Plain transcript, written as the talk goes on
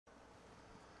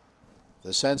The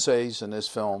senseis in this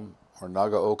film are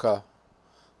Nagaoka,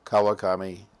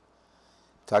 Kawakami,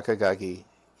 Takagaki,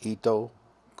 Ito,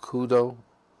 Kudo,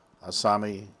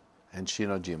 Asami, and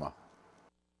Shinojima.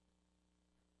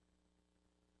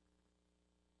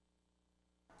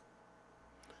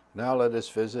 Now let us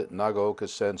visit Nagaoka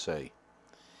Sensei.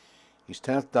 He's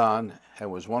 10th Dan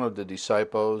and was one of the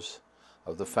disciples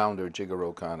of the founder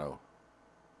Jigoro Kano.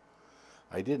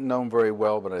 I didn't know him very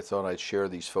well, but I thought I'd share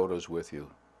these photos with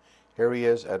you. Here he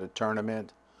is at a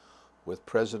tournament with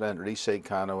President Risei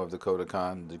Kano of the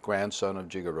Kodokan, the grandson of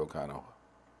Jigoro Kano.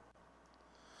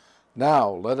 Now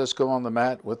let us go on the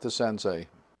mat with the sensei.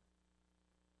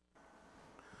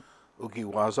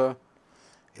 Ukiwaza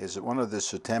is one of the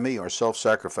sutemi or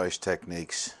self-sacrifice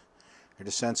techniques. Here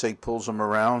the sensei pulls him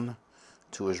around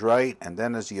to his right, and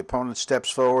then as the opponent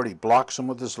steps forward, he blocks him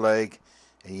with his leg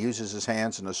and uses his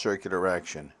hands in a circular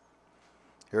action.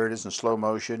 Here it is in slow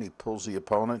motion. He pulls the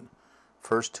opponent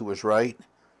first to his right,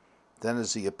 then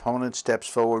as the opponent steps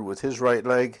forward with his right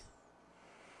leg,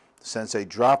 the sensei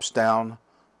drops down,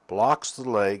 blocks the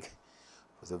leg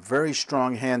with a very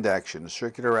strong hand action, a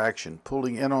circular action,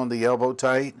 pulling in on the elbow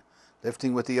tight,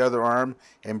 lifting with the other arm,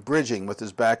 and bridging with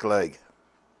his back leg.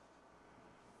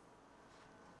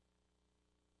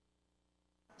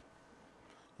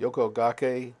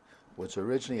 Yokogake was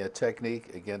originally a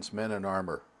technique against men in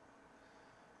armor.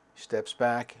 Steps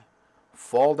back,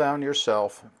 fall down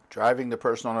yourself, driving the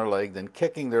person on their leg, then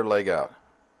kicking their leg out.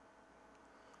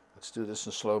 Let's do this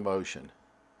in slow motion.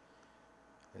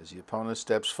 As the opponent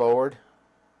steps forward,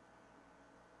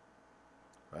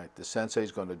 right, the sensei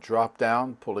is going to drop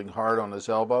down, pulling hard on his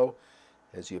elbow.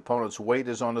 As the opponent's weight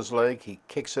is on his leg, he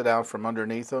kicks it out from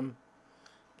underneath him,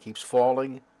 keeps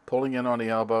falling, pulling in on the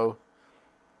elbow,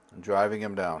 and driving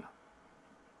him down.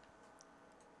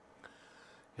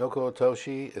 Yoko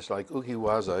Otoshi is like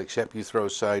Ukiwaza, except you throw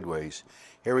sideways.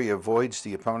 Here he avoids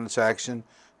the opponent's action,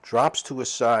 drops to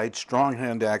his side, strong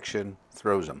hand action,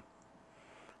 throws him.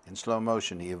 In slow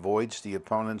motion, he avoids the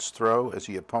opponent's throw. As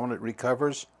the opponent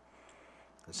recovers,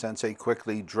 the sensei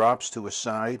quickly drops to his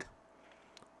side,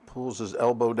 pulls his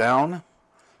elbow down,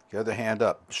 the other hand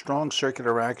up. Strong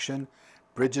circular action,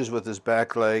 bridges with his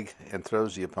back leg, and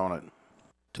throws the opponent.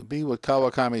 To be with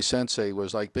Kawakami Sensei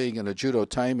was like being in a Judo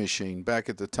time machine back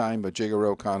at the time of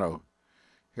Jigoro Kano.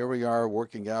 Here we are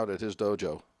working out at his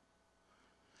dojo.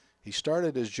 He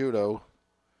started his Judo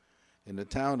in the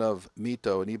town of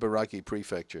Mito in Ibaraki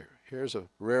Prefecture. Here's a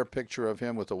rare picture of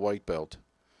him with a white belt.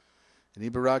 In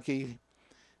Ibaraki,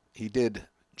 he did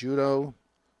Judo,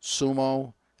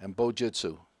 Sumo, and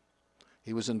Bojitsu.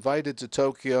 He was invited to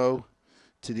Tokyo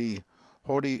to the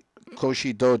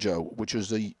Horikoshi Dojo, which was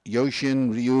the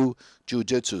Yoshin Ryu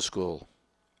Jiu-Jitsu school.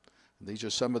 And these are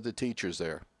some of the teachers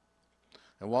there.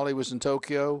 And while he was in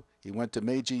Tokyo, he went to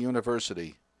Meiji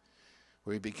University,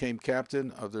 where he became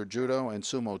captain of their Judo and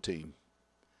Sumo team.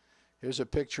 Here's a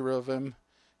picture of him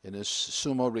in his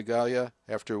Sumo regalia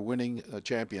after winning a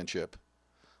championship.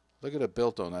 Look at the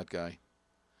build on that guy.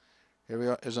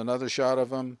 Here's another shot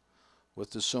of him with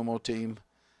the Sumo team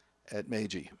at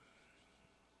Meiji.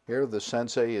 Here the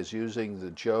sensei is using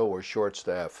the jo or short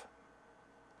staff.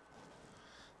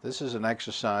 This is an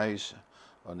exercise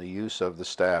on the use of the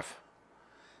staff.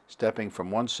 Stepping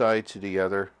from one side to the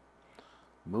other,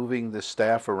 moving the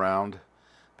staff around,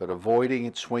 but avoiding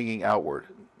it swinging outward.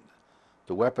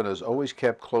 The weapon is always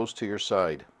kept close to your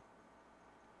side.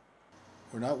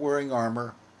 We're not wearing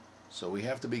armor, so we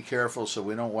have to be careful so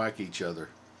we don't whack each other.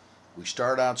 We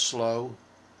start out slow,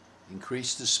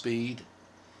 increase the speed,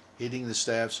 hitting the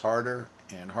staffs harder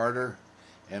and harder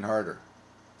and harder.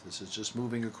 This is just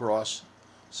moving across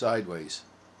sideways.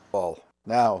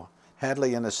 Now,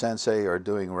 Hadley and the sensei are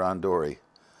doing randori.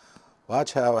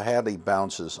 Watch how Hadley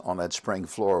bounces on that spring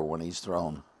floor when he's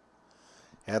thrown.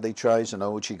 Hadley tries an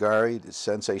ouchigari, the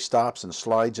sensei stops and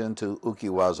slides into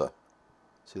ukiwaza.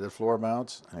 See the floor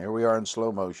bounce? And here we are in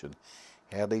slow motion.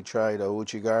 Hadley tried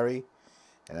ouchigari,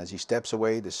 and as he steps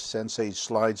away, the sensei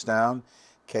slides down,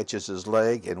 catches his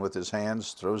leg, and with his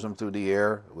hands throws him through the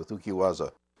air with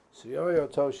ukiwaza. Tsuyoyo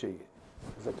Otoshi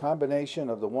is a combination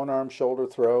of the one-arm shoulder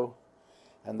throw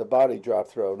and the body drop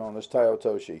throw known as Tai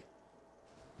Otoshi.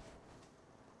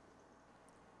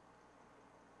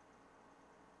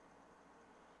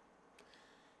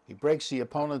 He breaks the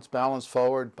opponent's balance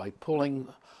forward by pulling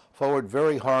forward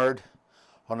very hard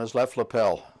on his left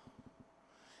lapel.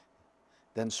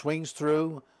 Then swings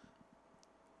through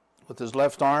with his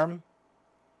left arm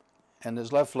and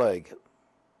his left leg.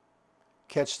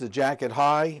 Catch the jacket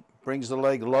high, brings the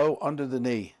leg low under the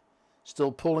knee.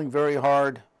 Still pulling very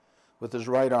hard with his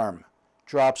right arm.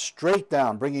 Drops straight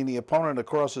down, bringing the opponent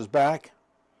across his back.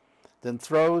 then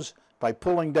throws by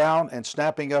pulling down and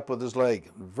snapping up with his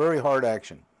leg. Very hard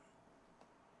action.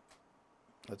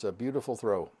 That's a beautiful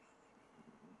throw.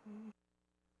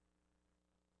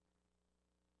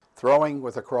 Throwing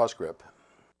with a cross grip.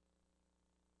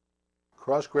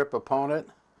 Cross grip opponent,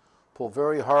 pull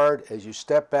very hard as you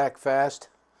step back fast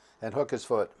and hook his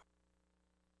foot.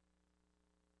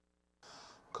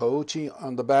 Kouchi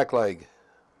on the back leg.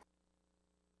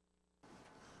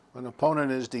 When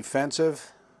opponent is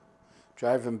defensive,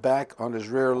 drive him back on his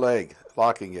rear leg,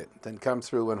 locking it, then come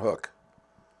through and hook.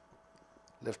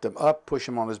 Lift him up, push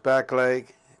him on his back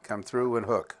leg, come through and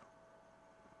hook.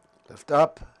 Lift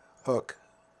up, hook.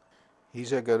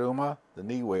 Hizagaruma, the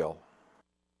knee wheel.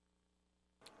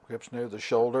 Grips near the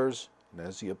shoulders, and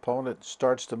as the opponent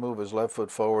starts to move his left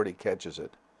foot forward, he catches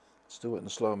it. Let's do it in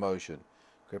slow motion.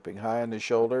 Gripping high on the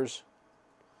shoulders,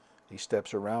 he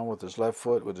steps around with his left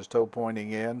foot with his toe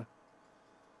pointing in.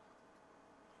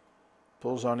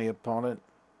 Pulls on the opponent.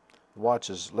 Watch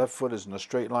his left foot is in a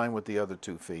straight line with the other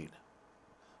 2 feet.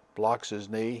 Blocks his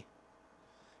knee.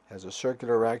 Has a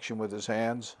circular action with his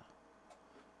hands.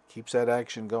 Keeps that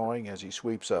action going as he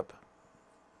sweeps up.